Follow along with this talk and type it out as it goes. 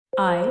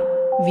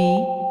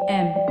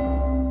IVM.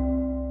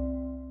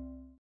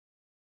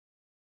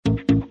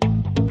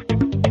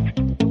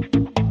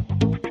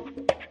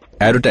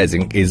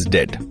 Advertising is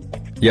dead.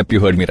 Yep, you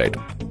heard me right.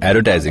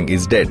 Advertising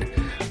is dead.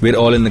 We're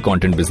all in the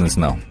content business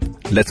now.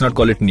 Let's not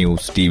call it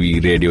news,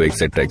 TV, radio,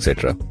 etc.,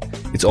 etc.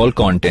 It's all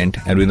content,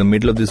 and we're in the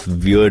middle of this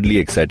weirdly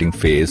exciting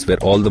phase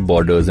where all the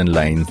borders and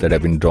lines that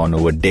have been drawn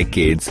over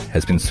decades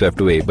has been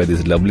swept away by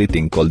this lovely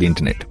thing called the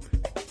internet.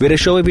 We're a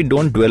show where we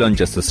don't dwell on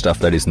just the stuff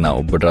that is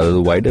now, but rather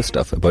the wider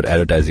stuff about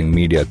advertising,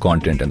 media,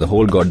 content, and the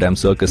whole goddamn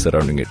circus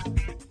surrounding it.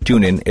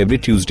 Tune in every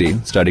Tuesday,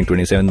 starting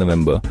 27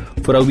 November,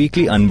 for our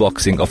weekly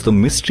unboxing of the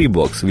mystery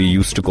box we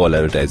used to call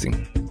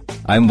advertising.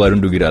 I'm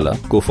Varun Dugirala,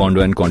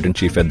 co-founder and content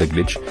chief at The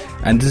Glitch,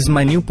 and this is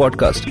my new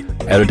podcast,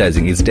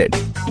 Advertising is Dead.